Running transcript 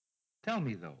Tell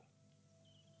me, though,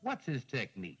 what's his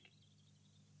technique?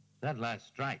 That last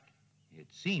strike, it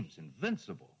seems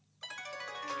invincible.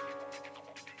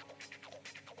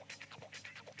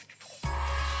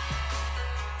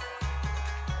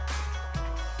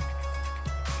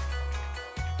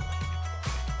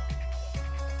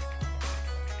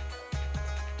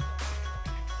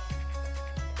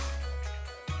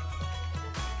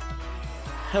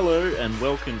 Hello and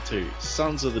welcome to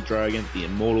Sons of the Dragon, the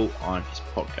Immortal Iron Fist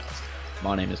podcast.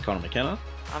 My name is Connor McKenna.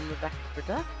 I'm Rebecca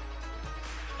Braddock.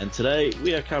 And today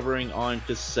we are covering Iron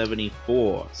Fist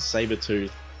 74,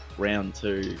 Sabretooth, Round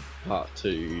 2, Part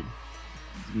 2.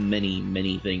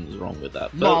 Many things wrong with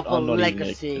that. But Marvel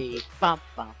Legacy. Ba,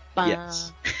 ba, ba.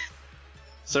 Yes.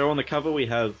 So on the cover we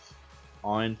have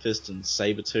Iron Fist and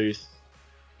Sabretooth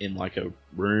in like a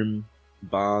room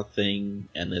bar thing,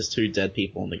 and there's two dead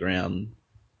people on the ground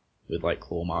with like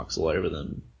claw marks all over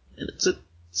them. And it's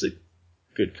a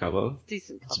good cover.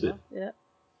 Decent cover, yeah.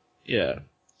 Yeah.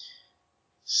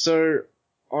 So,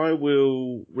 I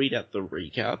will read out the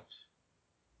recap.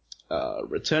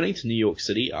 Returning to New York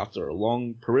City after a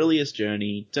long, perilous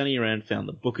journey, Danny Rand found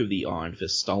the Book of the Iron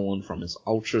Fist stolen from his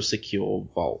ultra-secure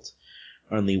vault.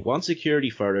 Only one security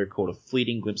photo caught a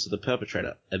fleeting glimpse of the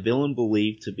perpetrator, a villain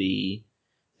believed to be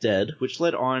dead, which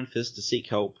led Iron Fist to seek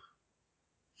help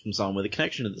from someone with a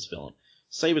connection to this villain.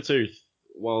 Sabretooth,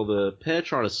 while the pair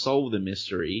try to solve the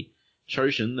mystery,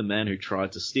 Choshin, the man who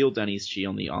tried to steal Danny's chi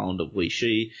on the island of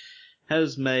Weishi,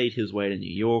 has made his way to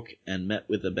New York and met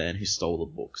with the man who stole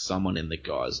the book, someone in the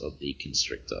guise of the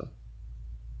Constrictor.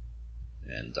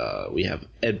 And we have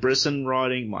Ed Brisson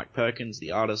writing, Mike Perkins,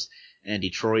 the artist, Andy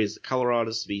Troy is the color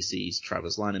artist, VC's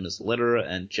Travis Lanham is the letterer,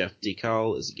 and Jeff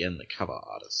DeCarl is again the cover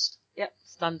artist. Yep,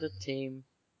 standard team.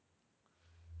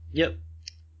 Yep.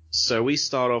 So we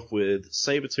start off with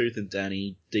Sabretooth and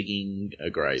Danny digging a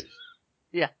grave.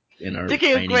 Yeah. In a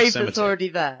digging a grave cemetery. that's already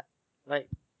there. Like,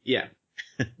 yeah.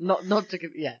 not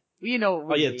digging, yeah. You know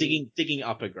what we mean. digging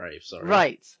up a grave, sorry.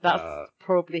 Right, that's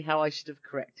probably how I should have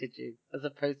corrected you, as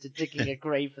opposed to digging a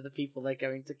grave for the people they're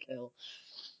going to kill.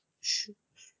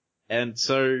 And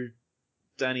so,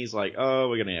 Danny's like, oh,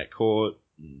 we're gonna get caught.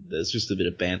 There's just a bit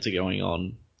of banter going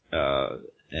on.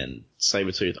 And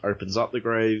Sabretooth opens up the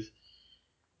grave.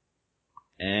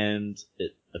 And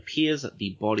it appears that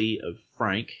the body of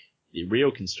Frank, the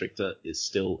real Constrictor, is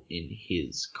still in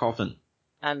his coffin.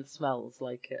 And smells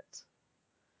like it.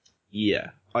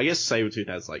 Yeah. I guess Sabretooth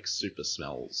has, like, super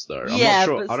smells, though. Yeah, I'm not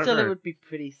sure. but I don't still know. It would be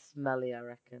pretty smelly, I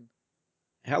reckon.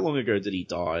 How long ago did he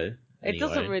die? It anyway?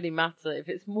 doesn't really matter. If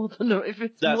it's more than a few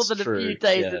true,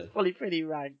 days, yeah. it's probably pretty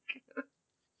rank.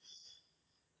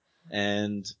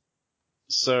 And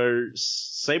so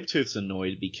Sabretooth's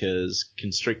annoyed because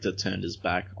Constrictor turned his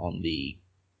back on the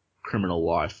criminal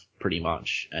life pretty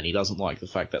much, and he doesn't like the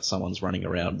fact that someone's running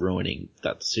around ruining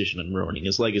that decision and ruining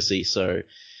his legacy, so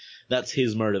that's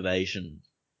his motivation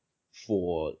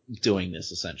for doing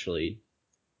this, essentially,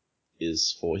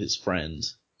 is for his friend,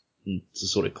 and to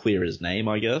sort of clear his name,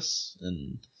 I guess,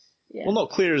 and, Yeah. well,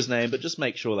 not clear his name, but just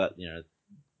make sure that,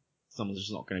 someone's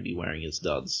just not going to be wearing his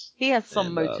duds. He has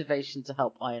some motivation to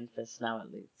help Iron Fist now,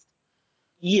 at least.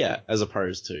 Yeah, as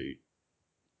opposed to...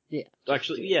 Yeah.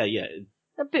 Actually, yeah.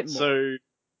 A bit more. So,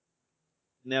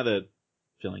 now they're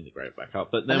filling the grave back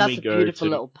up, but then and that's we a go beautiful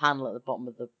to... little panel at the bottom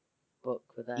of the book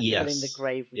with them filling the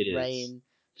grave with rain,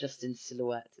 just in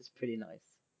silhouette. It's pretty nice.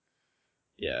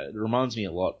 Yeah, it reminds me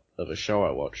a lot of a show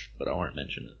I watch, but I won't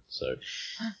mention it, so...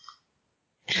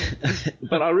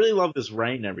 But I really love this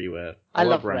rain everywhere. I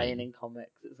love rain in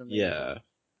comics. It's amazing. Yeah.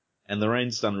 And the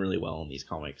rain's done really well in these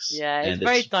comics. Yeah, it's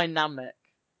very dynamic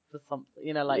for something.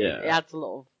 It adds a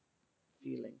lot of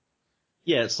feeling.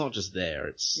 Yeah, it's not just there,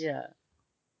 it's... Yeah.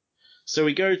 So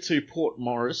we go to Port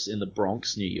Morris in the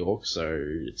Bronx, New York, so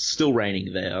it's still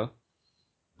raining there.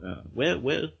 Where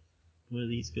are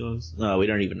these guys? No, we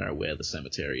don't even know where the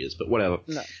cemetery is, but whatever.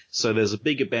 No. So there's a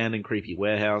big abandoned creepy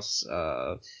warehouse,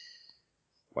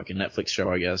 like a Netflix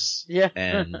show, I guess. Yeah.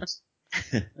 And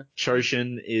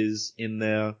Choshin is in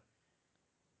there.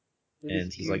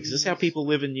 And he's like, is this how people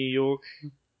live in New York?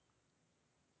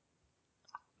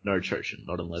 No, Choshin,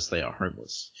 not unless they are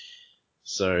homeless.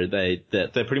 So they're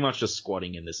pretty much just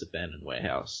squatting in this abandoned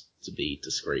warehouse to be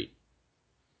discreet.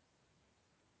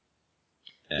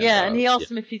 And he asked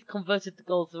him if he's converted to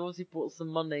gold, so obviously brought some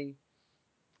money.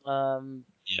 And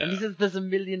he says there's $1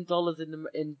 million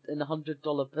in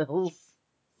 $100 bills.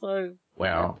 So,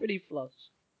 wow. Pretty flush.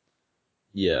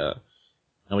 Yeah.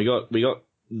 And we got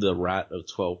the rat of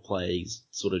 12 plagues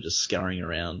sort of just scurrying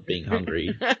around being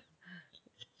hungry.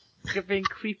 Being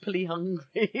creepily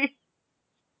hungry.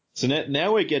 So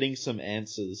now we're getting some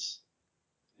answers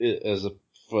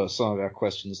for some of our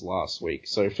questions last week.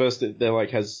 So first, they're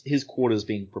like, has his quarters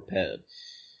being prepared?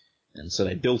 And so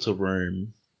they built a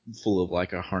room full of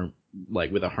like a home,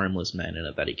 like with a homeless man in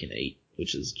it that he can eat,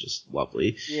 which is just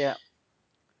lovely. Yeah.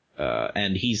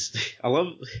 And he's a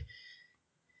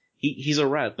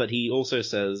rat, but he also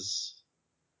says,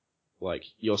 like,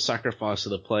 your sacrifice to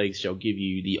the plague shall give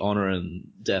you the honor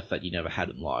and death that you never had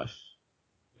in life.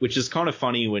 Which is kind of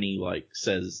funny when he, like,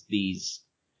 says these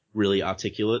really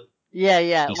articulate.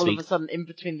 Yeah. All of a sudden, in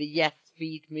between the yes,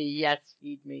 feed me,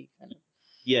 kind of.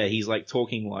 Yeah, he's, like,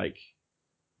 talking like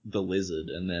the lizard,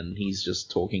 and then he's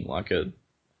just talking like a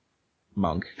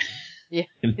monk. Yeah.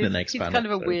 In the next panel. He's kind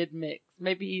of a weird mix.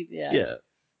 Maybe, yeah. Yeah.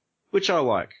 Which I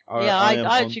like.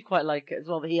 I actually quite like it as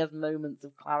well, that he has moments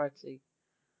of clarity.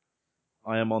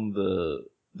 I am on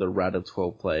the Rat of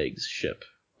 12 Plagues ship.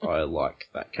 I like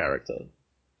that character.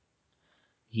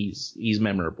 He's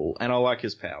memorable, and I like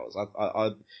his powers.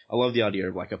 I love the idea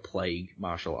of like a plague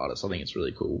martial artist. I think it's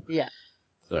really cool. Yeah.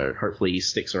 So hopefully he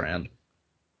sticks around.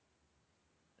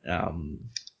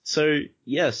 So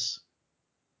yes,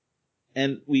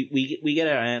 and we get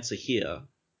our answer here.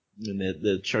 And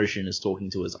the Choshin is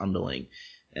talking to his underling,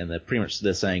 and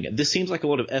they're saying, this seems like a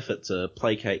lot of effort to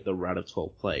placate the Rat of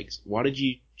 12 Plagues. Why did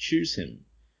you choose him?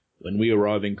 When we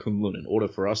arrive in Kunlun, in order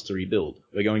for us to rebuild,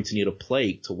 we're going to need a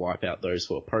plague to wipe out those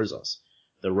who oppose us.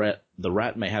 The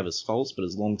rat may have his faults, but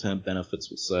his long-term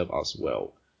benefits will serve us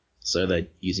well. So they're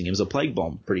using him as a plague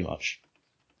bomb, pretty much.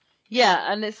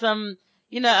 Yeah, and it's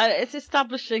it's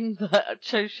establishing that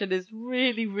Choshin is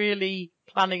really, really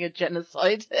planning a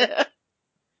genocide.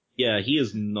 Yeah, he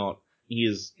is not.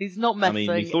 He's not messing.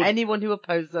 Anyone who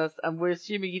opposes us, and we're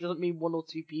assuming he doesn't mean one or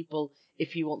two people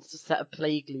if he wants to set a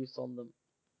plague loose on them.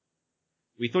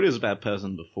 We thought he was a bad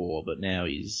person before, but now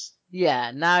he's...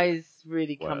 Yeah, now he's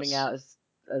really worse. Coming out as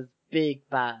big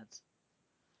bad.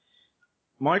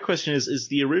 My question is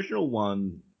the original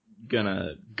one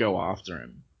gonna go after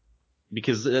him?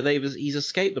 Because he's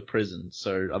escaped the prison,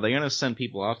 so are they gonna send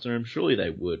people after him? Surely they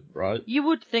would, right? You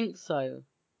would think so.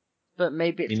 But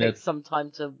maybe it takes some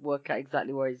time to work out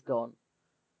exactly where he's gone.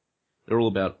 They're all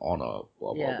about honor,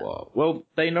 blah, blah, blah. Well,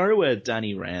 they know where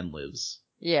Danny Rand lives.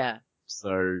 Yeah.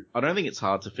 So I don't think it's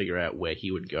hard to figure out where he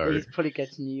would go. He'd probably go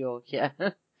to New York, yeah.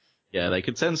 Yeah, they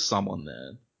could send someone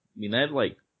there. I mean, they're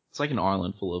like, it's like an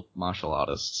island full of martial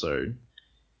artists, so...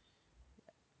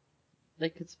 They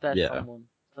could spare someone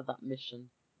for that mission.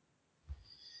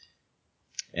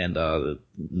 And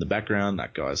in the background,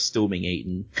 that guy's still being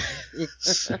eaten.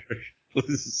 So,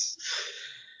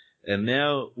 and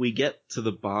now we get to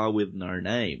the bar with no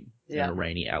name in a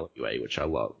rainy alleyway, which I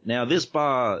love. Now this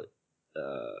bar,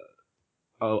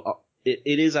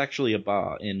 it is actually a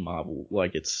bar in Marvel.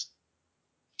 Like it's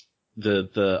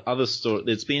the other story.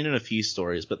 It's been in a few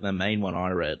stories, but the main one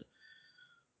I read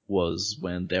was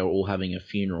when they were all having a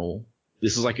funeral.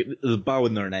 This is like the bar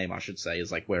with no name, I should say,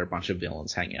 is like where a bunch of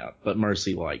villains hang out, but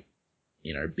mostly like,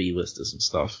 you know, B-listers and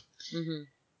stuff. Mm-hmm.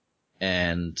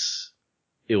 And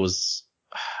it was,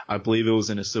 I believe it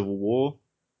was in a Civil War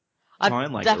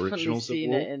time, like original Civil War. I've definitely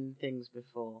seen it in things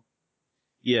before.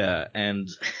 Yeah, and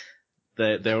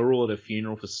they were all at a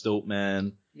funeral for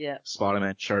Stiltman. Yeah.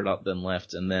 Spider-Man showed up, then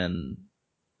left, and then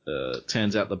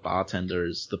turns out the bartender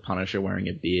is the Punisher wearing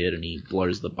a beard, and he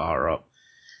blows the bar up.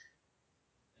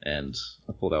 And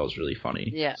I thought that was really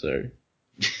funny. Yeah. So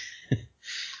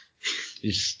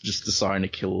he's just deciding to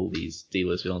kill all these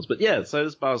D-list villains. But yeah, so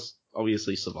this bar's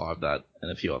obviously survived that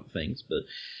and a few other things. But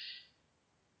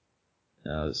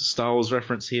there's a Star Wars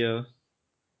reference here.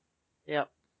 Yep.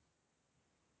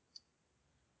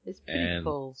 It's pretty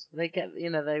cool. They get,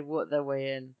 they work their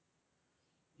way in.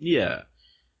 Yeah.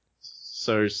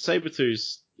 So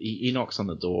Sabretooth, he knocks on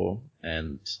the door,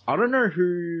 and I don't know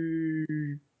who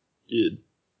did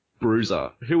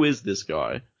Bruiser. Who is this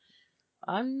guy?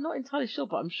 I'm not entirely sure,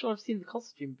 but I'm sure I've seen the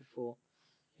costume before.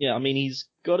 Yeah, I mean, he's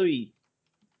got to be...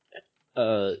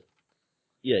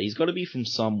 he's got to be from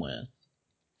somewhere.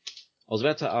 I was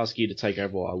about to ask you to take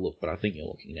over while I look, but I think you're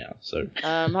looking now, so...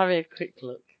 I'm having a quick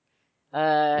look.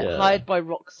 Hired by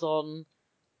Roxxon.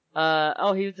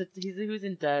 He was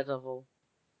in Daredevil.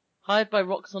 Hired by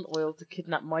Roxxon Oil to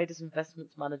kidnap Midas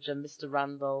Investments manager Mr.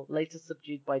 Randall, later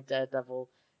subdued by Daredevil,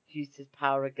 who used his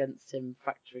power against him,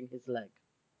 fracturing his leg.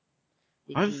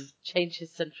 He can change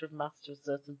his center of mass to a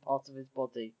certain part of his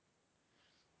body.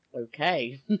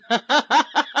 Okay.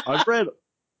 I've read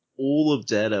all of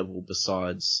Daredevil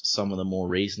besides some of the more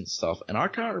recent stuff, and I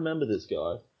can't remember this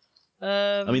guy.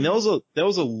 I mean, there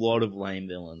was a lot of lame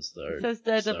villains, though. It says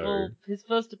Daredevil. So... His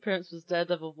first appearance was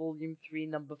Daredevil Volume 3,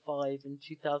 Number 5 in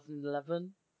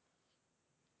 2011.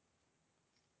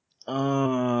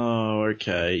 Oh,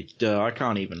 okay. Duh, I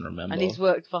can't even remember. And he's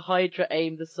worked for Hydra,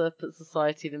 AIM, the Serpent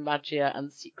Society, the Magia, and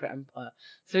the Secret Empire.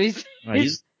 So he's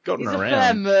He's gotten he's around. a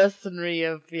fair mercenary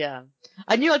of, yeah.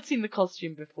 I knew I'd seen the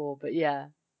costume before, but yeah.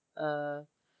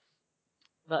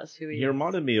 That's who he is. He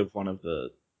reminded me of one of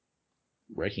the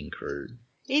Wrecking Crew.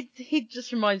 He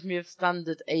just reminds me of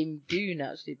standard AIM goon,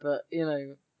 actually, but, you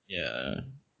know. Yeah.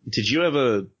 Have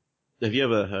you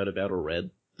ever heard about or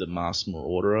read the Masked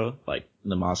Marauder? Like,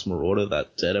 the Masked Marauder,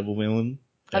 that Daredevil villain?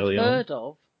 I've heard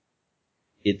of.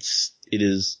 It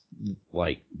is,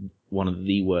 like, one of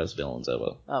the worst villains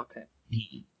ever. Okay.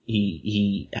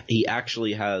 He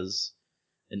actually has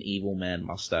an evil man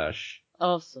mustache.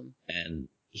 Awesome. And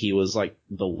he was, like,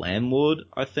 the landlord,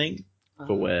 I think,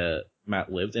 for where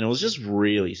Matt lived, and it was just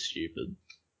really stupid.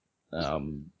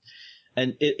 And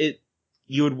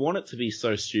you would want it to be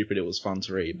so stupid it was fun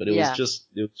to read, but it was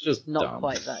just not dumb.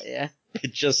 quite that, yeah.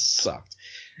 It just sucked.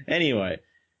 Anyway,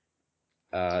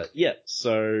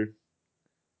 so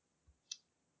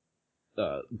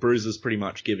Bruiser's pretty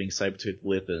much giving Sabretooth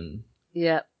lip, and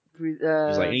yeah, he's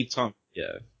like, anytime,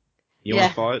 you want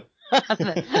to fight?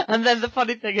 And then the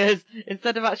funny thing is,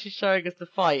 instead of actually showing us the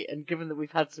fight, and given that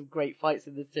we've had some great fights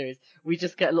in this series, we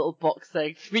just get a little box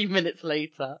saying 3 minutes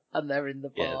later, and they're in the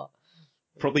bar.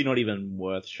 Probably not even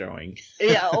worth showing.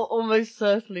 Yeah, almost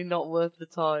certainly not worth the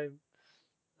time.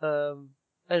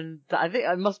 And I think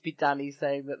it must be Danny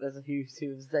saying that there's a who's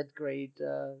who of Z grade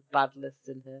bad lists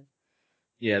in here.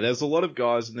 Yeah, there's a lot of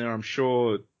guys in there. I'm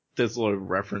sure there's a lot of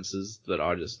references that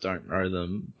I just don't know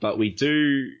them. But we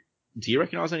do. Do you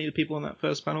recognise any of the people in that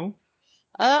first panel?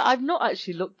 I've not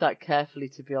actually looked that carefully,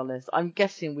 to be honest. I'm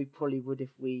guessing we probably would if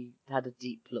we had a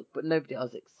deep look, but nobody I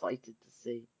was excited to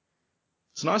see.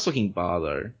 It's a nice looking bar,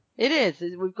 though. It is.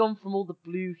 We've gone from all the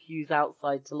blue hues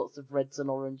outside to lots of reds and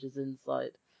oranges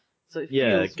inside. So it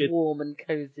feels warm and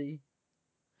cozy.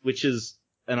 Which is,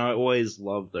 and I always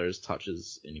love those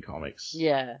touches in comics.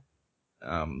 Yeah.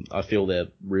 I feel they're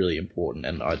really important,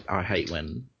 and I hate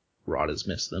when writers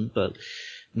miss them, but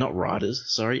not writers,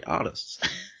 sorry, artists.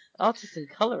 Artists and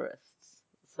colorists.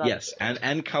 Yes,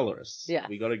 and colorists. Yeah.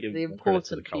 We gotta give the important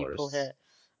to the people here.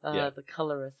 The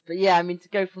colorists. But yeah, I mean, to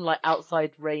go from like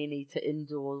outside rainy to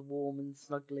indoors warm and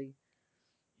snuggly.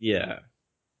 Yeah.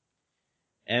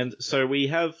 And so we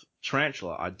have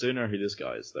Tarantula. I do know who this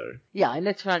guy is, though. Yeah, I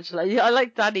know Tarantula. I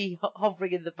like Danny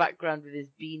hovering in the background with his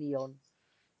beanie on,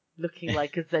 looking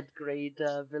like a Z-grade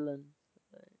villain.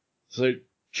 So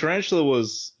Tarantula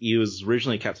was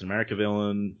originally a Captain America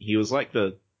villain. He was like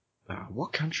the...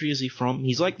 what country is he from?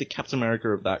 He's like the Captain America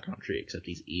of that country, except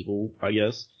he's evil, I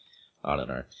guess. I don't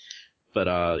know.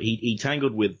 But he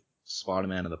tangled with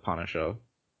Spider-Man and the Punisher.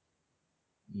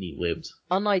 He lived.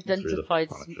 Unidentified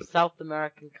South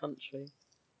American country.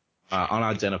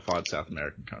 Unidentified South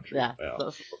American country. Yeah,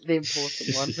 that's the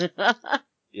important one.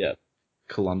 Yeah.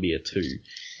 Colombia too.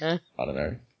 I don't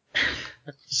know.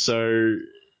 So,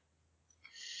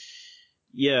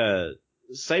 yeah.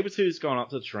 Sabretooth's gone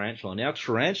up to Tarantula. Now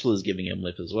Tarantula's giving him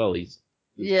lip as well. He's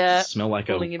smell like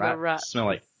a rat. Smell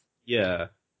like, yeah.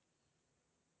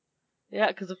 Yeah,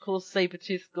 because of course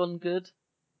Sabretooth's gone good.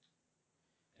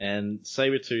 And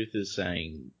Sabretooth is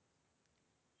saying,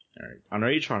 I know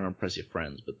you're trying to impress your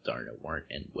friends, but don't, it won't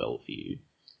end well for you.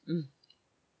 Mm.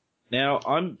 Now,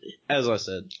 as I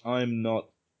said, I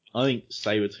think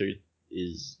Sabretooth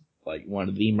is like one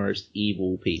of the most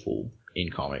evil people in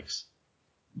comics.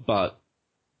 But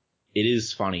it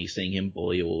is funny seeing him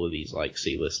bully all of these like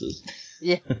C-listers.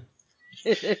 Yeah.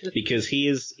 Because he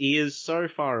is so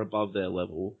far above their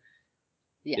level.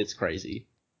 Yeah. It's crazy.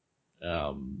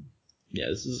 Yeah,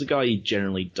 this is a guy you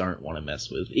generally don't want to mess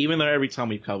with. Even though every time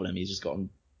we've covered him, he's just gotten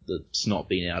the snot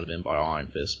beaten out of him by Iron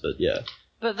Fist, but yeah.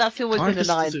 But that's always been an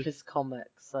Iron Fist comic,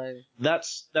 so...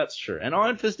 That's true. And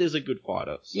Iron Fist is a good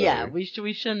fighter, so... Yeah, we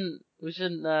shouldn't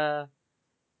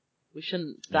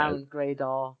downgrade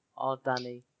our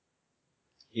Danny.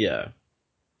 Yeah.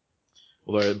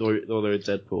 Although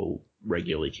Deadpool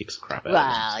regularly kicks the crap out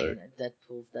of him, so... you know,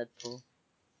 Deadpool's Deadpool.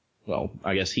 Well,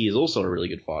 I guess he is also a really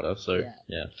good fighter, so,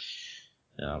 yeah.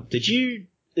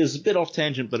 It's a bit off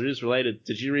tangent, but it is related.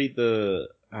 Did you read the,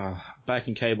 back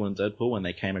in Cable and Deadpool when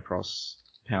they came across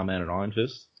Power Man and Iron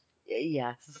Fist?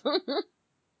 Yes.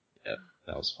 Yeah,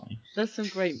 that was funny. There's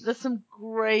some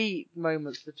great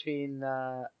moments between,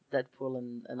 Deadpool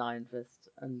and Iron Fist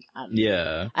and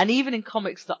yeah. And even in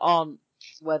comics that aren't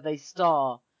where they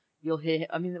star, you'll hear,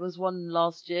 I mean, there was one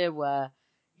last year where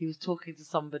he was talking to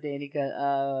somebody and he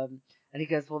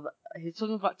goes, well, he's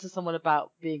talking to someone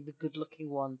about being the good-looking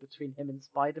one between him and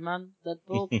Spider-Man,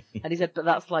 Deadpool, and he said, but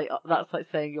that's like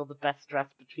saying you're the best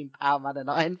dressed between Power Man and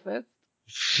Iron Fist.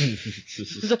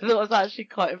 So that was actually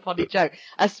quite a funny joke,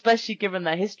 especially given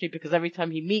their history, because every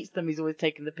time he meets them, he's always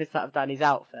taking the piss out of Danny's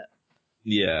outfit.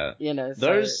 Yeah. You know, so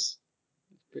Those, it's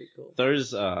pretty cool.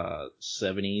 those,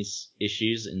 70s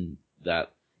issues in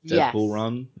that Yes. Deadpool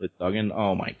run with Duggan,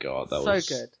 oh my god, that So was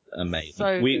good. amazing.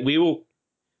 So good.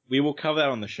 We will cover that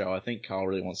on the show. I think Carl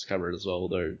really wants to cover it as well,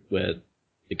 though, where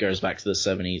it goes back to the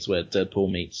 70s where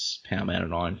Deadpool meets Power Man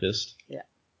and Iron Fist. Yeah.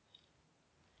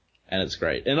 And it's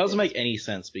great. And it doesn't make any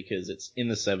sense because it's in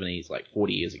the 70s, like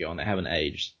 40 years ago, and they haven't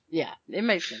aged. Yeah, it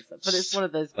makes no sense, but it's one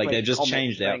of those like great they've just comic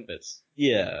changed things. outfits.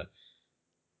 Yeah.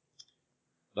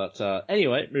 But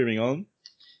anyway, moving on.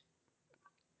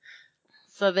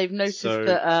 So they've noticed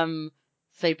that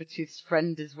Sabretooth's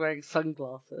friend is wearing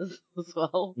sunglasses as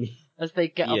well, as they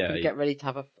get up and get ready to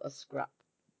have a scrap.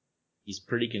 He's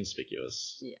pretty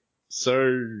conspicuous. Yeah.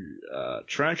 So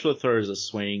Tarantula throws a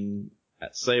swing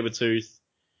at Sabretooth.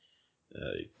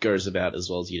 Goes about as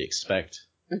well as you'd expect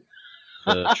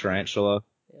for Tarantula.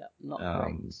 Yeah, not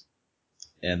great.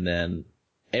 And then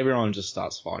everyone just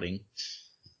starts fighting.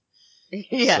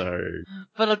 Yeah. So,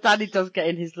 but Danny does get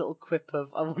in his little quip of,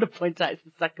 I want to point out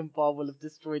the second bar will have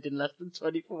destroyed in less than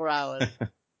 24 hours.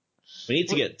 we need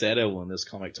to get Daredevil in this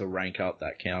comic to rank up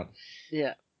that count.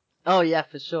 Yeah. Oh yeah,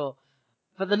 for sure.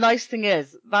 But the nice thing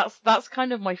is, that's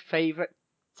kind of my favourite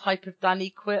type of Danny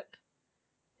quip.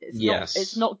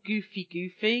 It's not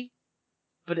goofy,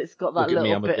 but it's got that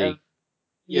little bit of...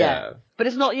 Yeah. But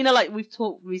it's not, like we've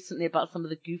talked recently about some of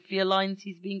the goofier lines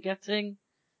he's been getting,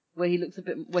 where he's a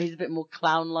bit more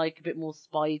clown-like, a bit more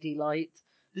Spidey-like.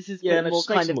 This is a bit more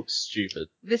kind of... look stupid.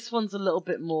 This one's a little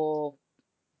bit more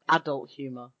adult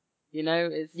humour.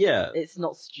 It's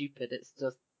not stupid, it's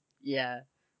just,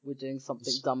 we're doing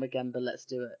something dumb again, but let's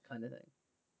do it, kind of thing.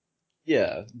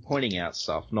 Yeah, pointing out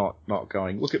stuff, not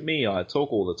going, look at me, I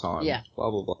talk all the time. Yeah.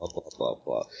 Blah, blah, blah, blah, blah,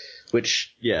 blah.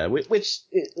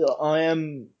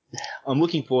 I'm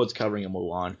looking forward to covering him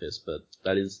with Iron Fist, but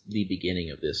that is the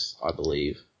beginning of this, I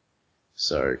believe.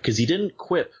 So, cause he didn't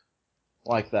quip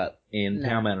like that in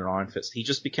Power Man and Iron Fist. He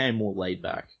just became more laid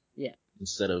back. Yeah.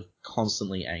 Instead of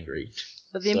constantly angry.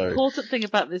 But the important thing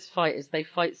about this fight is they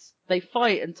fight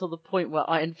until the point where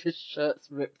Iron Fist's shirt's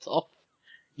ripped off.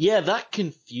 Yeah, that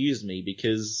confused me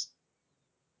because,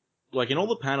 like, in all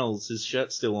the panels, his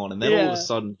shirt's still on, and then all of a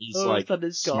sudden he's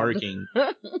smoking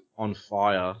on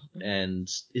fire, and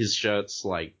his shirt's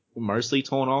like mostly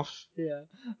torn off. Yeah,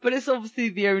 but it's obviously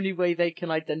the only way they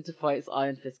can identify it's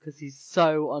Iron Fist because he's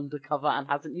so undercover and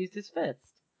hasn't used his fist.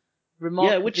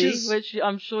 Remarkably, which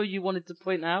I'm sure you wanted to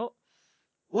point out.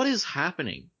 What is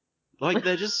happening? Like,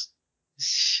 they're just...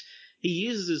 he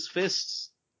uses his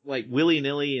fists, like,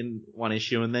 willy-nilly in one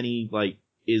issue, and then he, like,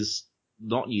 is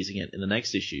not using it in the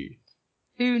next issue.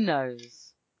 Who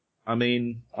knows? I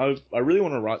mean, I really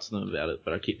want to write to them about it,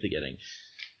 but I keep forgetting.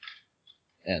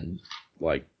 And,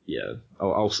 like, yeah.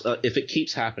 I'll if it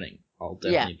keeps happening, I'll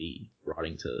definitely be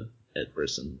writing to Ed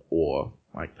Brisson or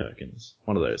Mike Perkins.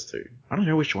 One of those two. I don't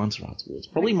know which one to write towards.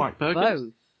 Probably Mike Perkins.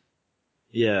 Both.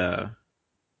 Yeah.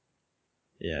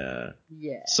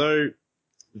 So,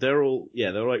 they're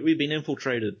like, we've been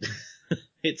infiltrated.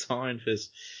 It's Iron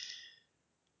Fist.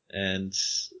 And,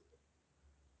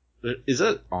 is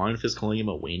that Iron Fist calling him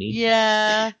a weenie?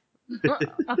 Yeah.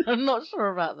 I'm not sure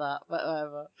about that, but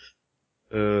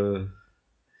whatever.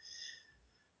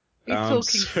 He's talking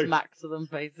smack to them,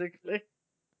 basically.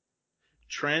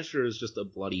 Transfer is just a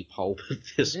bloody pulp at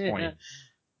this point.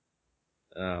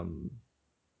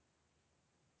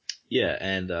 Yeah,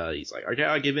 and he's like, okay,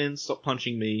 I give in, stop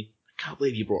punching me. I can't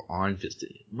believe you brought Iron Fist in.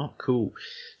 Not cool.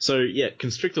 So, yeah,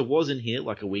 Constrictor was in here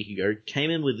like a week ago, came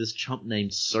in with this chump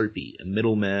named Soapy, a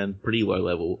middleman, pretty low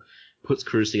level, puts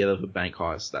crews together for bank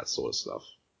heists, that sort of stuff.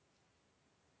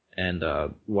 And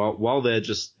while they're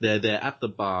at the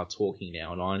bar talking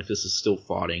now, and Iron Fist is still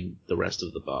fighting the rest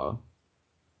of the bar.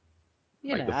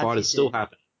 The fight is still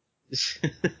happening.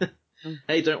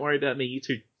 Hey, don't worry about me, you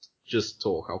two just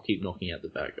talk. I'll keep knocking out the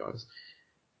bad guys.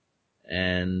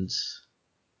 And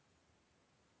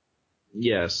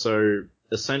yeah, so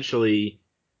essentially,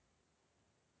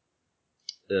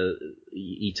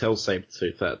 he tells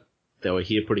Sabretooth that they were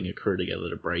here putting a crew together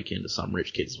to break into some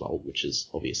rich kid's vault, which is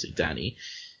obviously Danny,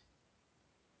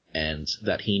 and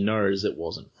that he knows it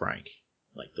wasn't Frank,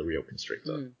 like the real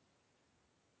Constrictor.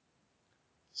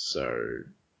 So,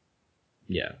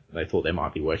 yeah, they thought they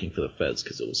might be working for the feds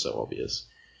because it was so obvious.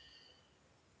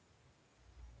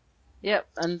 Yep,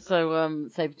 and so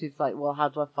Sabretooth's like, well, how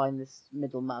do I find this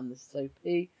middleman, this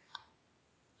Soapy?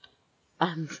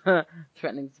 And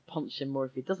threatening to punch him more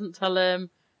if he doesn't tell him.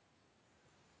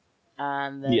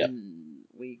 And then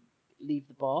we leave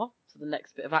the bar to the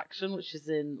next bit of action, which is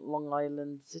in Long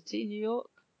Island City, New York.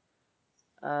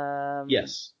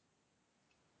 Yes.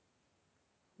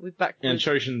 We're back And with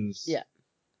Choshin's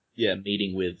yeah,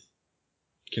 meeting with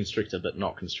Constrictor, but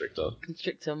not Constrictor.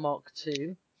 Constrictor Mark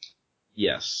II.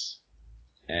 Yes.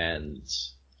 And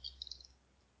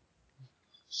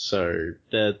so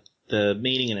they're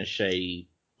meeting in a shady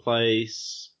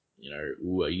place. You know,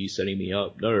 ooh, are you setting me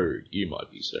up? No, you might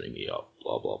be setting me up.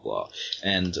 Blah, blah, blah.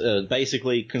 And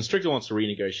basically, Constrictor wants to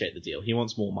renegotiate the deal. He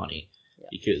wants more money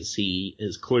because he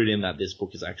is clued in that this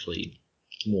book is actually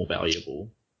more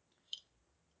valuable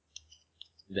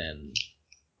than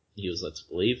he was led to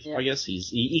believe. I guess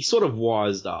he's sort of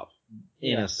wised up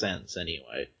in a sense,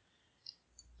 anyway.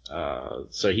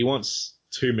 So he wants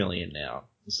 2 million now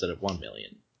instead of 1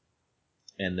 million.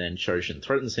 And then Choshin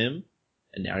threatens him,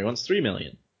 and now he wants 3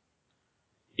 million.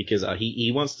 Because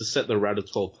he wants to set the Rat of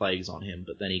 12 Plagues on him,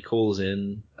 but then he calls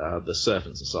in the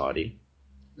Serpent Society.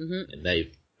 Mm-hmm. And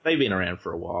they've been around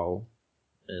for a while.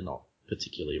 They're not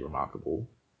particularly remarkable.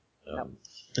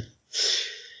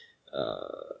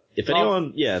 If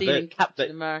anyone, Captain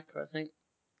America, I think.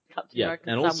 Captain America,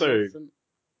 and Sam also Wilson.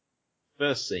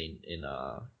 First scene in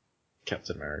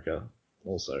Captain America,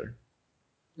 also.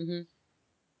 Mm-hmm.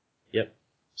 Yep,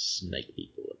 snake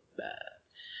people are bad.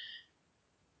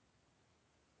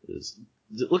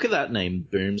 Look at that name,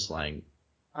 Boomslang.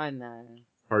 I know.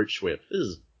 Approach Whip.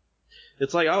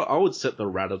 It's like I would set the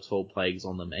Rat of 12 Plagues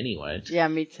on them anyway. Yeah,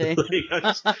 me too. I'd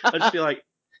just be like,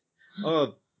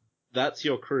 oh, that's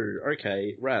your crew.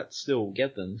 Okay, Rat, still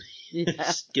get them. Yeah.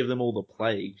 Just give them all the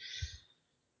plague.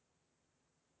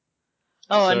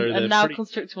 Oh, So and now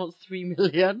Constrictor wants 3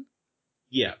 million.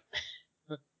 Yeah.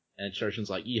 And Choshin's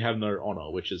like, you have no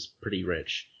honor, which is pretty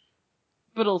rich.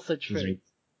 But also true.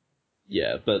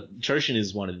 Yeah, but Choshin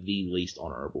is one of the least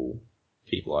honorable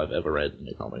people I've ever read in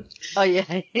a comic. Oh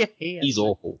yeah, he's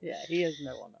awful. Yeah, he has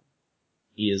no honor.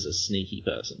 He is a sneaky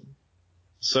person.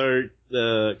 So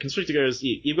the Constrictor goes,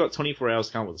 you've got 24 hours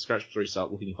to come up with a scratch before you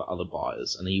start looking for other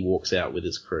buyers, and then he walks out with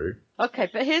his crew. Okay,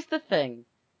 but here's the thing.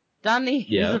 Danny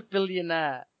is a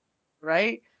billionaire,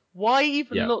 right? Why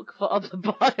even look for other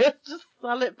buyers? Just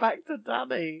sell it back to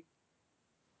Danny.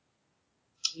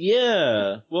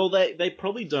 Yeah, well, they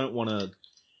probably don't want to...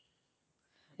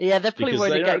 Yeah, they're probably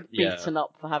worried to get beaten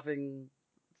up for having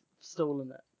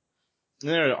stolen it.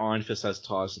 No, Iron Fist has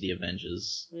ties to the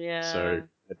Avengers. Yeah. So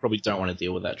they probably don't want to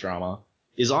deal with that drama.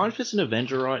 Is Iron Fist an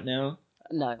Avenger right now?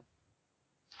 No.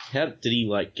 Did he,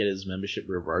 get his membership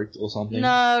revoked or something?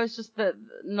 No, it's just that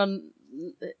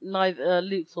neither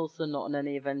Luke's also not on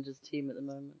any Avengers team at the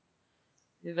moment.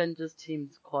 The Avengers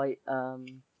team's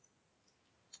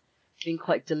been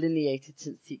quite delineated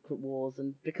since Secret Wars,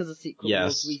 and because of Secret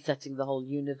Wars resetting the whole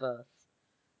universe,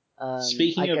 I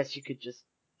guess you could just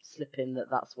slip in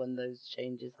that's when those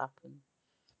changes happen.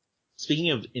 Speaking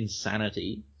of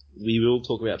insanity, we will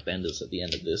talk about Bendis at the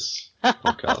end of this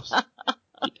podcast.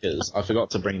 Because I forgot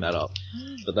to bring that up.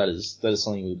 But that is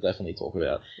something we'll definitely talk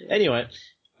about. Yeah. Anyway,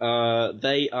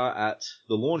 they are at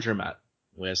the laundromat,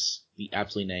 where the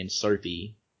aptly named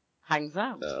Soapy hangs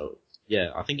out.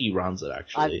 Yeah, I think he runs it,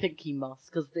 actually. I think he must,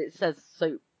 because it says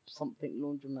soap something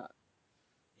laundromat.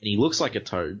 And he looks like a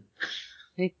toad.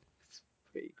 It's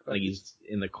pretty gross. Like he's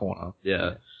in the corner,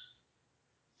 yeah.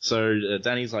 So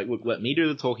Danny's like, look, let me do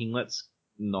the talking, let's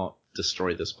not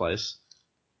destroy this place.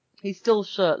 He's still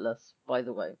shirtless, by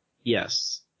the way.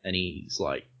 Yes. And he's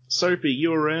like, Soapy,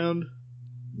 you around?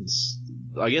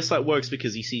 I guess that works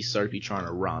because he sees Soapy trying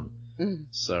to run.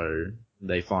 So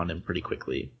they find him pretty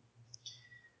quickly.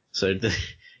 So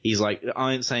he's like,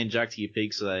 I ain't saying jack to you,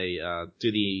 pig, so they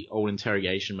do the old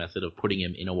interrogation method of putting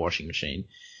him in a washing machine.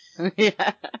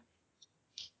 Yeah.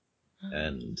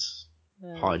 And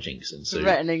hijinks ensue.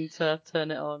 Threatening to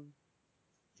turn it on.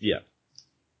 Yeah.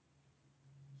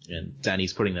 And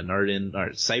Danny's putting the note in, or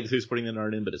Sabretooth's putting the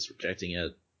note in, but it's rejecting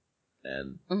it.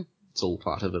 And it's all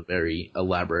part of a very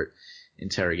elaborate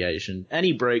interrogation. And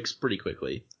he breaks pretty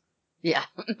quickly. Yeah.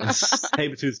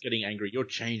 Sabretooth's getting angry. Your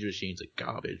change machines are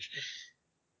garbage.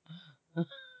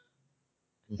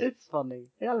 It's funny.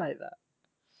 I like that.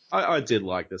 I did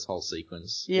like this whole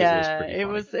sequence. Yeah, it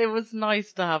was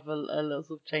nice to have a little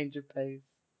sort of change of pace.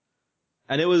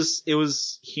 And it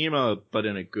was humor, but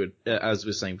in a good, as we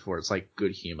were saying before, it's like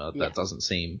good humor that doesn't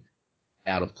seem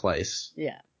out of place.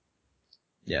 Yeah.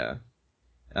 Yeah.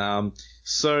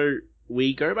 So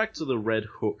we go back to the Red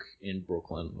Hook in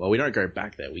Brooklyn. Well, we don't go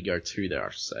back there. We go to there, I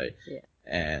should say. Yeah.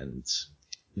 And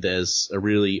there's a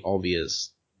really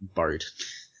obvious boat.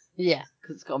 Yeah,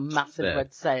 because it's got a massive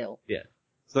red sail. Yeah.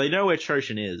 So they know where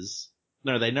Choshin is.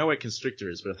 No, they know where Constrictor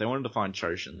is, but if they wanted to find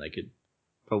Choshin, they could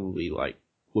probably,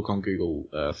 look on Google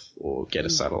Earth or get a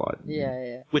satellite.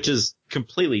 Yeah. Which is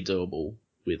completely doable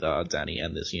with Danny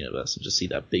and this universe, and just see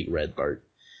that big red boat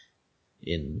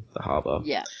in the harbour.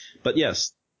 Yeah. But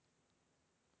yes,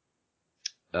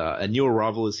 a new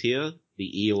arrival is here,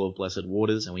 the Eel of Blessed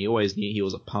Waters, and we always knew he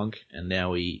was a punk, and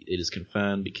now it is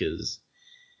confirmed because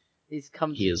he's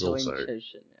come he to is join also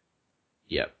Choshin.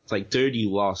 Yeah, it's like, dude,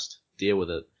 you lost. Deal with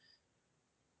it.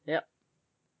 Yep.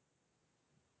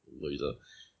 Loser.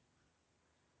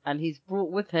 And he's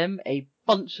brought with him a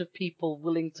bunch of people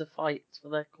willing to fight for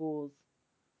their cause.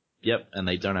 Yep, and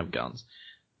they don't have guns.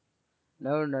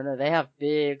 No, they have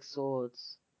big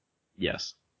swords.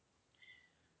 Yes.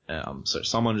 So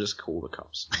someone just call the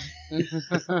cops.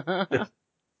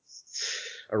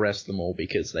 Arrest them all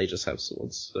because they just have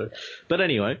swords. So, but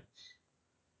anyway.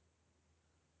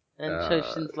 And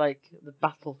Choshin's like, the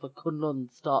battle for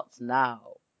Kunlun starts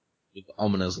now. With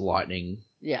ominous lightning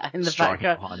in the striking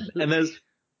background. behind them. And there's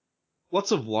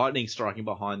lots of lightning striking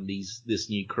behind this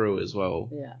new crew as well.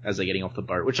 Yeah. As they're getting off the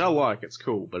boat, which I like. It's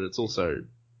cool, but it's also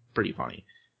pretty funny.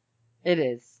 It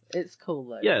is. It's cool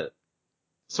though. Yeah.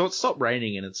 So it stopped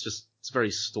raining and it's very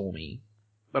stormy,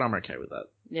 but I'm okay with that.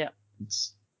 Yeah.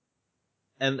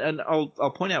 And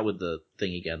I'll point out with the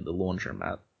thing again, the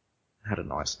laundromat had a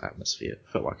nice atmosphere.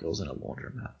 Felt like I was in a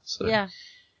laundromat. So yeah.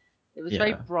 It was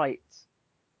very bright.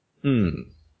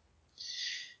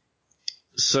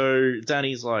 So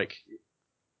Danny's like,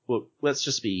 well, let's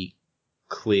just be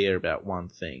clear about one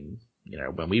thing. You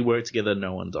know, when we work together,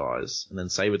 no one dies. And then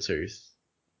Sabretooth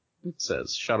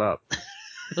says, shut up.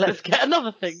 Let's get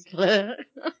another thing clear.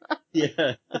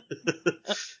 Yeah.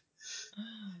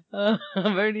 I'm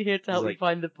only here to help He's you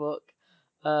find the book.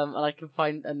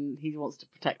 And he wants to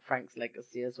protect Frank's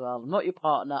legacy as well. I'm not your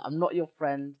partner. I'm not your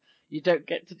friend. You don't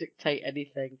get to dictate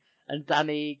anything. And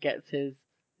Danny gets his,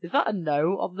 is that a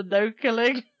no on the no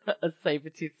killing? As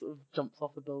Sabretooth sort of jumps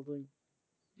off the building.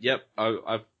 Yep,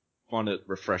 I find it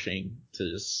refreshing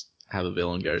to just have a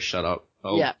villain go, shut up.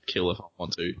 I'll kill if I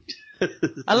want to.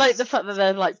 I like the fact that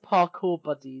they're like parkour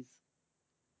buddies.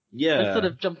 Yeah. They're sort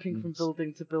of jumping from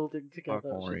building to building together,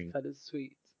 which is kind of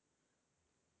sweet.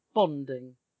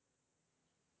 Bonding.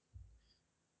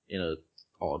 In an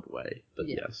odd way, but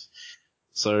yes.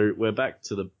 So we're back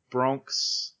to the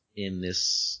Bronx in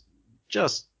this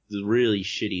just really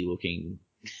shitty looking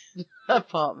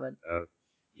apartment.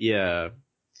 Yeah.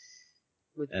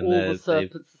 With all the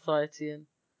Serpent Society in.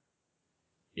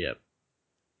 Yep.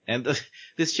 And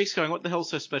this chick's going, what the hell's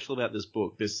so special about this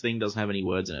book? This thing doesn't have any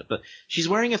words in it. But she's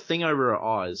wearing a thing over her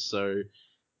eyes, so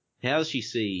how does she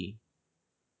see?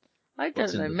 I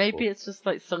don't know. Maybe it's just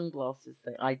like sunglasses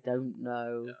thing. I don't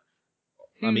know. Yeah.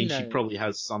 I mean, she probably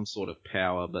has some sort of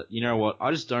power, but you know what?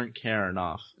 I just don't care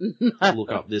enough to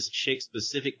look up this chick's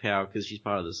specific power because she's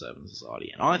part of the Serpent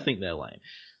Society, and I think they're lame.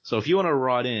 So if you want to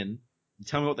write in and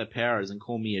tell me what their power is and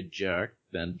call me a jerk,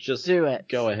 then just do it.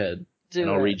 Go ahead, and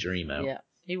I'll read your email. Yeah,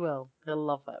 he will. He'll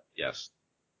love it. Yes.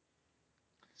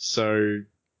 So,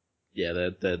 yeah,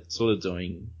 they're sort of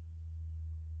doing...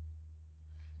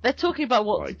 They're talking about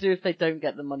what to do if they don't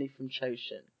get the money from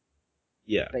Choshin.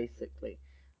 Yeah. Basically.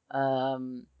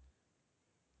 And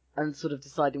sort of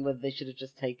deciding whether they should have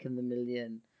just taken the $1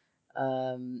 million.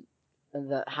 And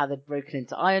how they'd broken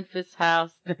into Iron Fist's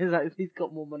house. He's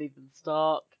got more money than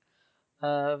Stark.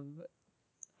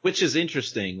 Which is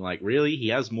interesting. Like, really? He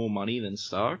has more money than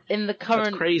Stark?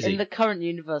 That's crazy. In the current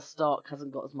universe, Stark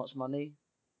hasn't got as much money.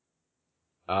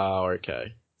 Oh,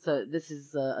 okay. So this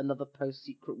is another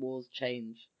post-Secret Wars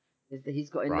change. Is that he's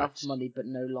got enough money, but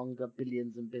no longer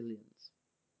billions and billions.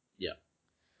 Yeah.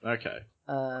 Okay.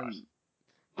 But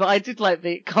I did like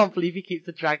can't believe he keeps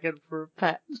a dragon for a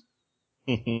pet.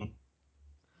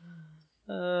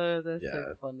 Oh, they're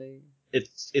so funny.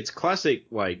 It's classic,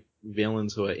 like,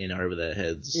 villains who are in over their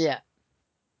heads. Yeah.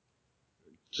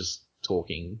 Just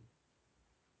talking.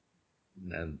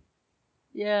 And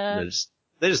yeah.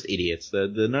 They're just idiots. They're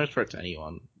no threat to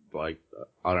anyone. Like,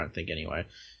 I don't think anyway.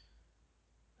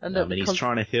 And he's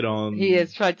trying to hit on... He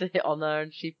is trying to hit on her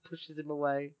and she pushes him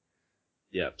away.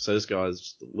 Yeah, so this guy's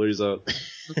just a loser.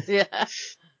 Yeah.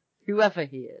 Whoever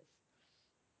he is.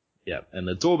 Yeah, and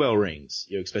the doorbell rings.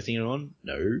 You expecting anyone?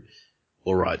 No.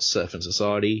 Alright, Serpent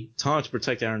Society. Time to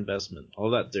protect our investment.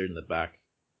 Oh, that dude in the back,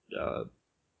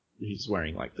 he's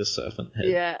wearing, like, the serpent head.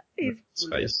 Yeah, he's...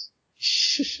 face.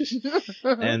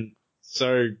 And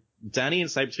so, Danny and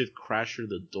Sabretooth crash through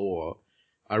the door.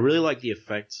 I really like the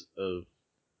effect of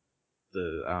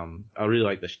I really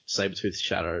like the Sabretooth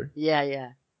shadow.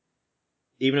 Yeah.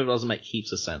 Even if it doesn't make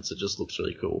heaps of sense, it just looks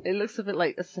really cool. It looks a bit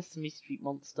like a Sesame Street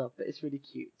monster, but it's really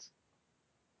cute.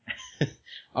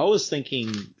 I was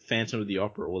thinking Phantom of the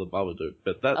Opera or the Babadook,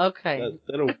 but that Okay.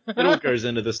 all goes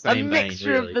into the A same vein,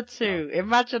 mixture really. of the two.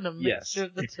 Imagine a Yes. mixture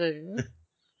of the two.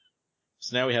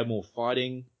 So now we have more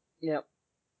fighting. Yep.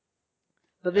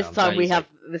 But this time we have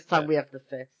the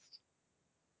fist.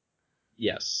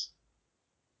 Yes.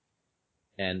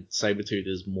 And Sabretooth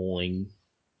is mauling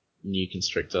New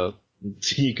Constrictor.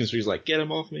 New Constrictor's like, get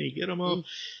him off me, get him off.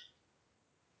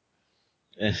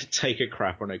 And take a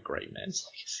crap on a great man's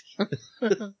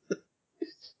legacy.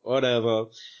 Whatever.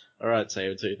 Alright,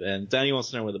 Sabretooth. And Danny wants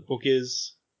to know where the book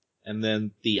is. And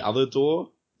then the other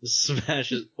door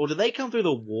smashes. Or did they come through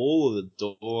the wall or the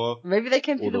door? Maybe they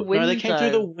came through the window. No, they came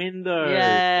through the window.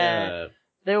 Yeah.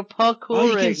 They were parkouring. Oh,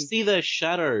 you can see their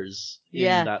shadows in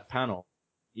that panel.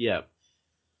 Yeah.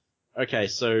 Okay,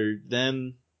 so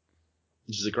then,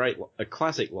 which is a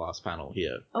classic last panel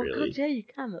here, oh, really. God, yeah, you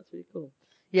can. That's really cool.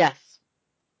 Yes.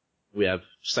 We have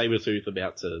Sabretooth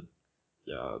about to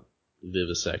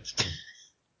vivisect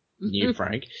New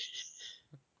Frank.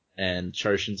 And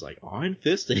Choshin's like, Iron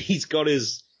Fist? And he's got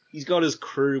his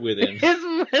crew with him.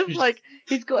 It's like,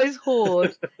 he's got his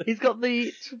horde. He's got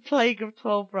the Plague of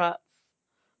 12 Rats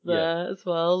there as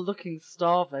well, looking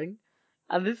starving.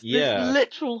 And this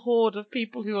literal horde of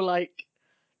people who are like,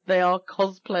 they are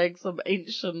cosplaying some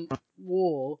ancient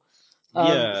war.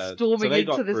 Storming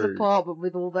into this apartment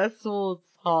with all their swords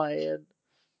high, and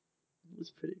it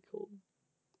was pretty cool.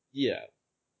 Yeah.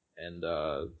 And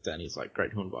Danny's like,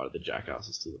 great, who invited the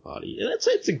jackasses to the party? And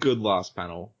it's a good last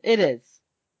panel. It is.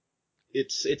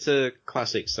 It's a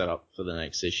classic setup for the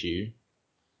next issue.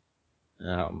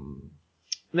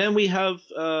 Then we have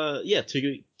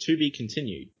to be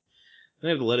continued. Then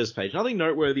we have the letters page. Nothing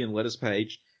noteworthy in the letters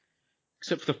page,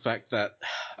 except for the fact that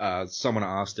someone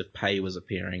asked if Pei was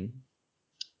appearing,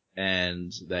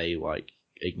 and they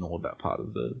ignored that part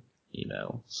of the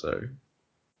email. So,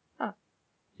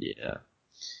 yeah.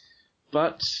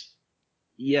 But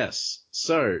yes.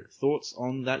 So, thoughts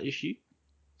on that issue?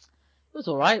 It was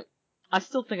alright. I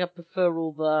still think I prefer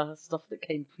all the stuff that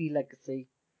came pre-Legacy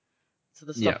to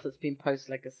the stuff that's been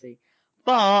post-Legacy.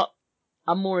 But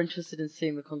I'm more interested in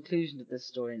seeing the conclusion of this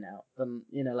story now than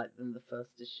the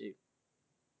first issue.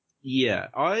 Yeah,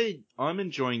 I'm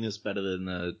enjoying this better than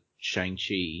the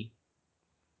Shang-Chi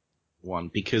one,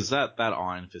 because that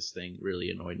Iron Fist thing really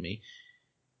annoyed me.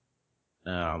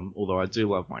 Although I do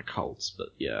love my cults, but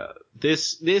yeah,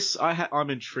 I'm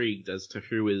intrigued as to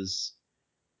who is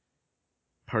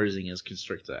posing as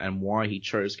Constrictor and why he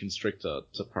chose Constrictor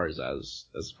to pose as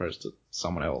opposed to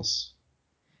someone else.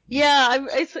 Yeah,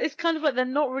 it's kind of like they're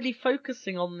not really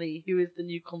focusing on who is the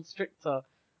new Constrictor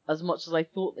as much as I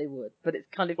thought they would, but it's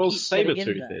kind of keeps getting in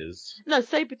there. Sabretooth is. No,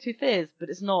 Sabretooth is, but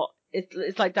it's not.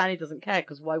 It's like Danny doesn't care,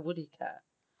 because why would he care?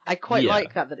 I quite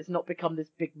like that it's not become this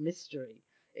big mystery.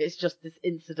 It's just this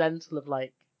incidental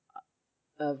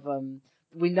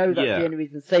we know that's the only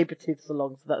reason Sabretooth's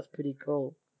along, so that's pretty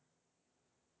cool.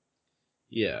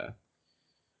 Yeah.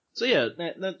 So yeah,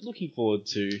 looking forward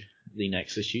to the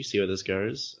next issue, see where this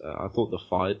goes. I thought the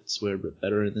fights were a bit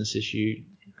better in this issue.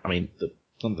 I mean,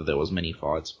 not that there was many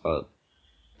fights, but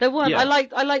there weren't. Yeah.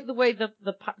 I like the way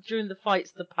during the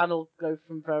fights the panels go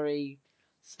from very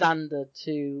standard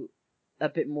to a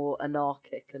bit more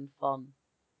anarchic and fun.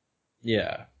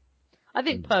 Yeah. I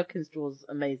think Perkins draws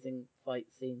amazing fight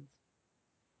scenes.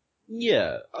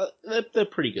 Yeah, they're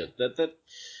pretty good.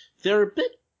 They're a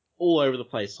bit all over the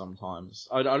place sometimes.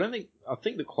 I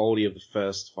think the quality of the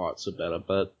first fights are better,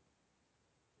 but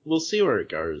we'll see where it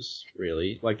goes,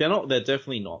 really. They're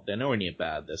definitely not. They're nowhere near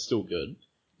bad. They're still good.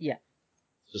 Yeah.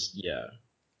 Yeah.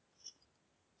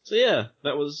 So yeah,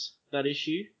 that was that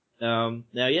issue. Now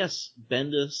yes,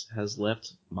 Bendis has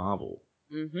left Marvel.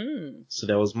 Mm-hmm. So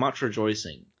there was much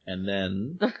rejoicing, and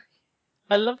then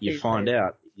I love you find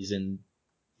out he's in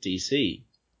DC.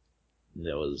 And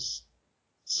there was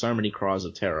so many cries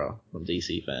of terror from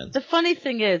DC fans. The funny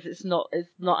thing is, it's not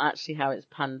actually how it's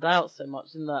panned out so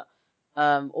much in that,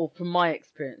 or from my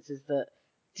experience, is that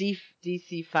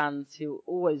DC fans who are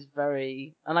always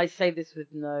very, and I say this with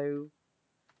no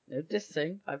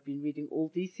dissing, I've been reading all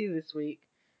DC this week,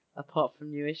 apart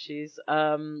from new issues,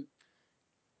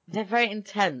 they're very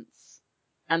intense.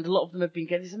 And a lot of them have been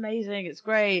getting, it's amazing, it's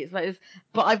great, it's like this,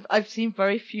 but I've seen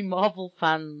very few Marvel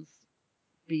fans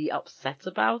be upset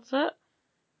about it.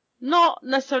 Not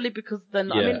necessarily because they're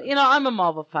not, I mean, I'm a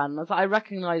Marvel fan. I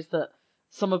recognise that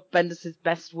some of Bendis'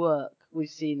 best work we've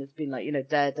seen has been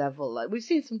Daredevil. We've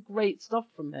seen some great stuff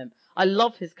from him. I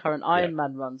love his current Iron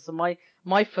Man run. So my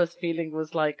first feeling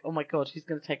was oh my god, who's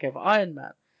going to take over Iron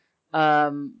Man?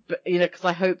 But because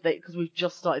I hope because we've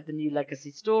just started the new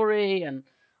Legacy story, and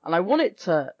And I want it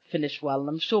to finish well, and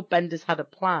I'm sure Bendis had a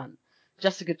plan.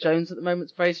 Jessica Jones at the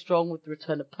moment is very strong with the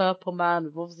return of Purple Man.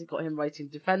 We've obviously got him writing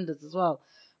Defenders as well.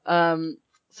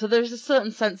 So there's a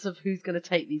certain sense of who's going to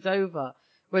take these over,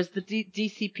 whereas the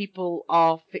DC people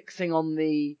are fixing on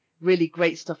the really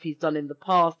great stuff he's done in the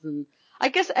past. And I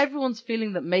guess everyone's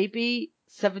feeling that maybe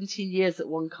 17 years at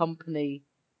one company,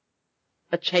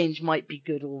 a change might be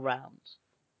good all round.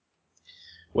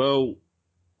 Well,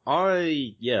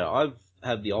 I've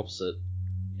had the opposite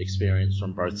experience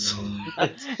from both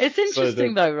sides. It's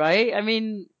interesting though, right? I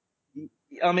mean,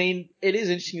 it is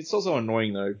interesting. It's also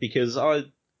annoying though, because I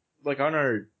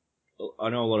know a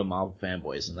lot of Marvel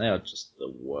fanboys, and they are just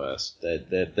the worst.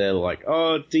 They're like,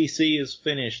 oh, DC is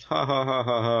finished, ha ha ha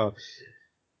ha ha.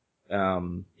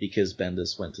 Because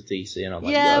Bendis went to DC, and I'm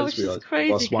like, yeah, I which just realized is crazy.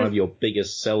 you lost one of your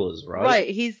biggest sellers, right? Right,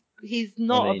 he's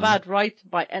not a bad writer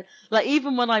by, like,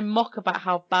 even when I mock about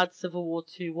how bad Civil War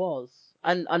 2 was,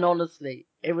 and honestly,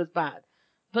 it was bad.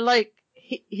 But like,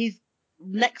 he's,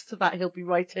 next to that, he'll be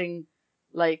writing,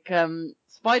 like,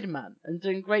 Spider-Man, and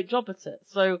doing a great job at it.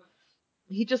 So,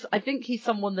 I think he's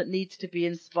someone that needs to be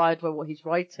inspired by what he's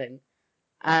writing.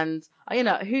 And,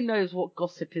 who knows what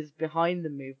gossip is behind the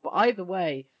move, but either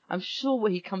way, I'm sure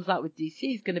what he comes out with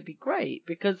DC is going to be great,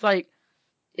 because, like,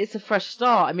 it's a fresh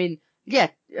start. I mean, yeah,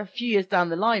 a few years down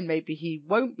the line, maybe he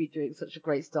won't be doing such a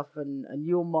great stuff, and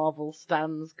your Marvel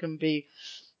stans can be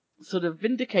sort of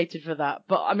vindicated for that.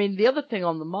 But, I mean, the other thing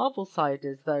on the Marvel side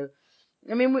is, though,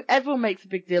 I mean, everyone makes a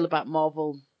big deal about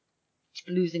Marvel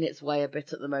losing its way a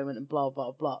bit at the moment and blah,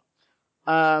 blah, blah.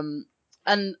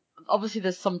 And obviously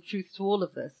there's some truth to all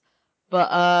of this. But,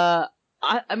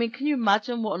 I mean, can you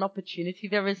imagine what an opportunity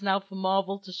there is now for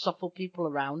Marvel to shuffle people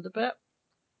around a bit?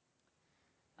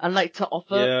 And like to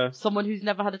offer someone who's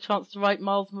never had a chance to write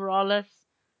Miles Morales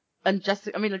and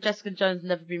Jessica Jones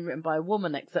never been written by a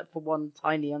woman except for one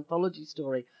tiny anthology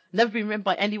story. Never been written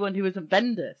by anyone who isn't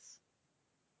Bendis.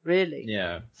 Really.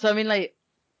 Yeah. So I mean, like,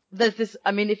 there's this,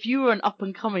 I mean, if you were an up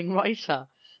and coming writer,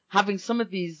 having some of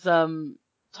these,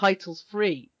 titles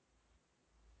free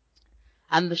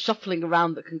and the shuffling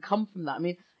around that can come from that. I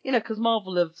mean, cause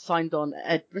Marvel have signed on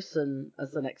Ed Brisson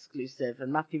as an exclusive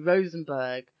and Matthew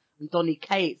Rosenberg and Donny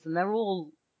Cates, and they're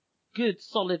all good,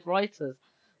 solid writers.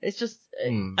 It's just,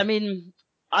 I mean,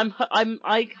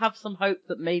 I have some hope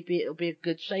that maybe it'll be a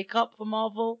good shake-up for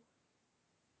Marvel.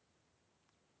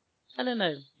 I don't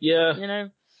know. Yeah.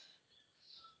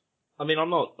 I mean, I'm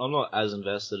not as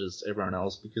invested as everyone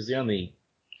else, because the only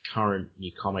current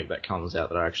new comic that comes out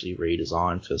that I actually read is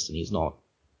Iron Fist, and he's not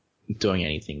doing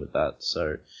anything with that.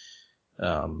 So,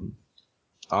 I'm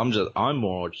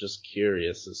more just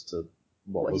curious as to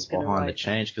what was behind the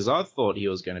change, because I thought he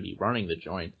was going to be running the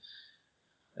joint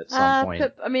at some point.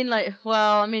 I mean,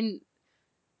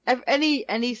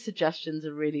 any suggestions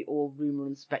are really all rumor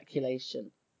and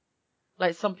speculation.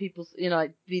 Like some people,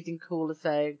 like Bleeding Cool are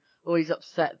saying, oh, he's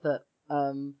upset that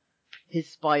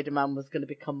his Spider-Man was going to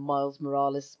become Miles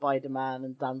Morales Spider-Man,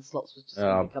 and Dan Slotts was just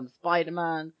going to become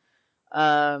Spider-Man.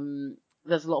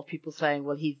 There's a lot of people saying,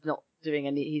 well, he's not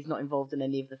involved in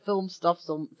any of the film stuff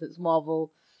since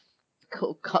Marvel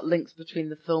cut links between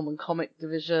the film and comic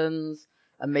divisions,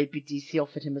 and maybe DC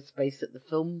offered him a space at the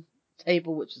film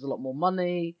table, which is a lot more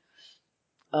money.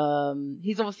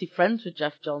 He's obviously friends with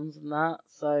Jeff Johns and that,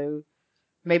 so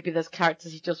maybe there's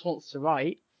characters he just wants to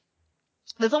write.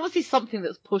 There's obviously something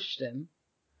that's pushed him,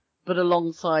 but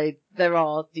alongside there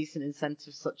are decent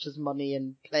incentives such as money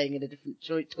and playing in a different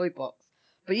toy box.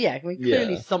 But yeah, I mean,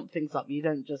 clearly something's up. You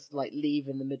don't just like leave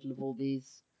in the middle of all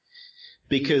these.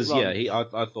 Because I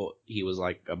thought he was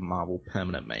like a Marvel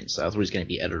permanent mainstay. I thought he was going to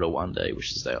be editor one day,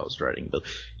 which is the day I was writing. But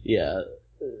yeah,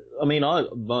 I mean, I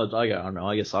don't know.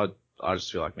 I guess I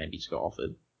just feel like maybe he's got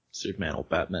offered Superman or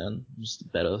Batman, just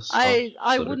better stuff.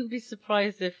 I wouldn't be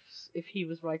surprised if he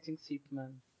was writing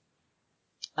Superman.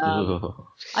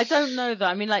 I don't know though.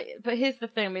 I mean, like, but here's the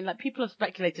thing. I mean, like, people have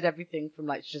speculated everything from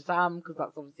like Shazam, because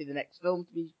that's obviously the next film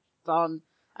to be done,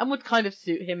 and would kind of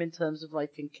suit him in terms of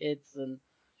writing kids and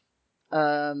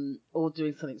or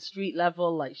doing something street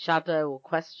level like Shadow or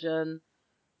Question.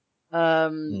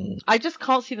 I just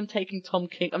can't see them taking Tom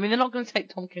King. I mean, they're not going to take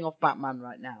Tom King off Batman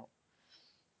right now.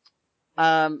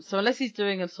 So unless he's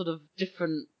doing a sort of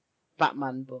different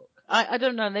Batman book, I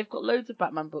don't know. And they've got loads of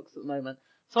Batman books at the moment,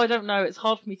 so I don't know. It's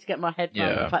hard for me to get my head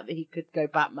around the fact that he could go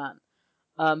Batman.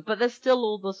 But there's still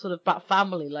all the sort of Bat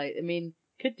family. Like, I mean,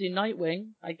 could do Nightwing,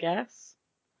 I guess.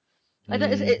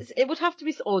 It would have to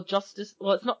be, or Justice.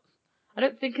 Well, it's not. I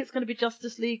don't think it's going to be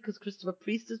Justice League, because Christopher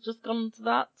Priest has just gone into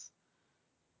that,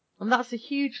 and that's a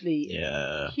huge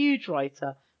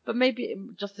writer. But maybe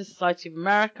Justice Society of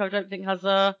America, I don't think has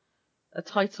a a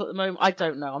title at the moment. I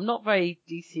don't know. I'm not very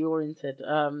DC oriented.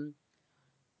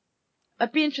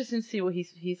 I'd be interested to see what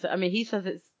he said. I mean, he says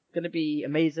it's going to be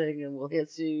amazing and we'll hear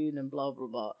soon and blah, blah,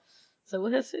 blah. So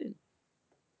we'll hear soon.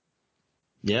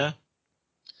 Yeah.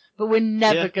 But we're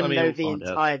never going to know we'll the find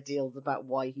entire deals about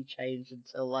why he changed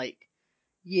until, like,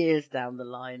 years down the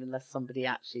line, unless somebody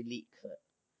actually leaks it.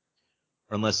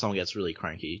 Or unless someone gets really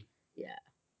cranky. Yeah.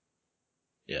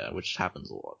 Yeah, which happens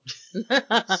a lot.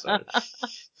 So.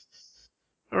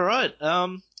 Alright,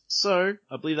 so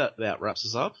I believe that about wraps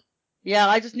us up. Yeah,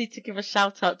 I just need to give a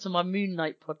shout out to my Moon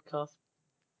Knight podcast.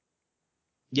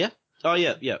 Yeah? Oh,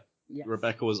 yeah. Yes.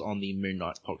 Rebecca was on the Moon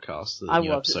Knight podcast, the I new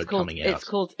was. episode coming out. It's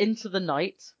called Into the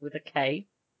Night with a K.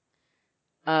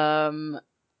 And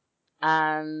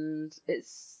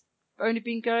it's only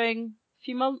been going a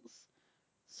few months.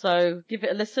 So give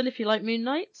it a listen if you like Moon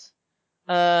Knight.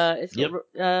 It's got,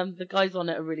 the guys on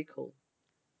it are really cool.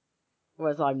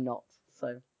 Whereas I'm not,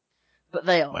 so. But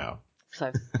they are. Wow.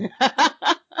 So.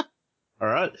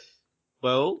 Alright.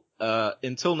 Well,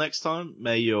 until next time,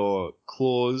 may your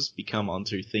claws become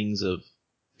onto things of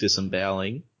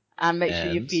disemboweling. And make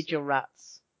sure you feed your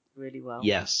rats really well.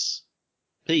 Yes.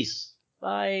 Peace.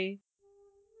 Bye.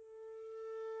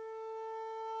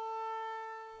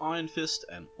 Iron Fist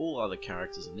and all other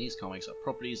characters in these comics are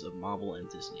properties of Marvel and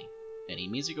Disney. Any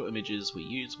music or images we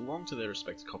use belong to their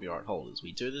respective copyright holders.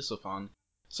 We do this for fun,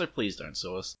 so please don't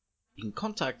sue us. You can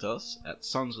contact us at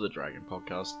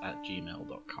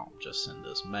sonsofthedragonpodcast@gmail.com. Just send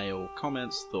us mail,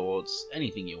 comments, thoughts,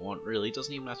 anything you want really.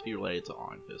 Doesn't even have to be related to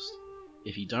Iron Fist.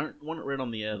 If you don't want it read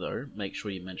on the air though, make sure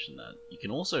you mention that. You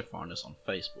can also find us on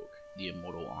Facebook, the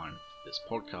Immortal Iron Fist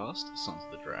Podcast, Sons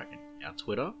of the Dragon. Our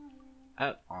Twitter,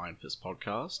 @Iron Fist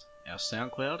Podcast. Our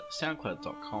SoundCloud,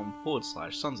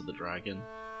 soundcloud.com/Sons of the Dragon,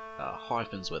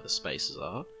 hyphens where the spaces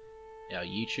are. Our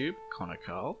YouTube, Connor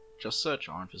Carl. Just search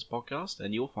Iron Fist Podcast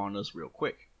and you'll find us real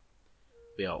quick.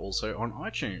 We are also on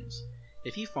iTunes.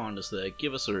 If you find us there,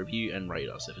 give us a review and rate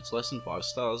us. If it's less than 5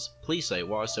 stars, please say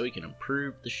why so we can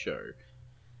improve the show.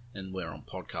 And we're on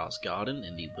Podcast Garden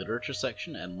in the literature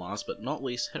section, and last but not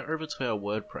least, head over to our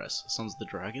WordPress, Sons of the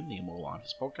Dragon, the Immortal Iron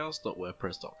Fist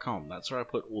Podcast.wordpress.com. That's where I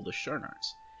put all the show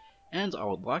notes. And I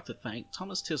would like to thank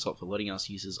Thomas Tissot for letting us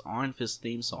use his Iron Fist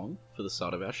theme song for the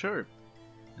start of our show.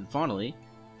 And finally,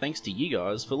 thanks to you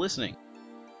guys for listening.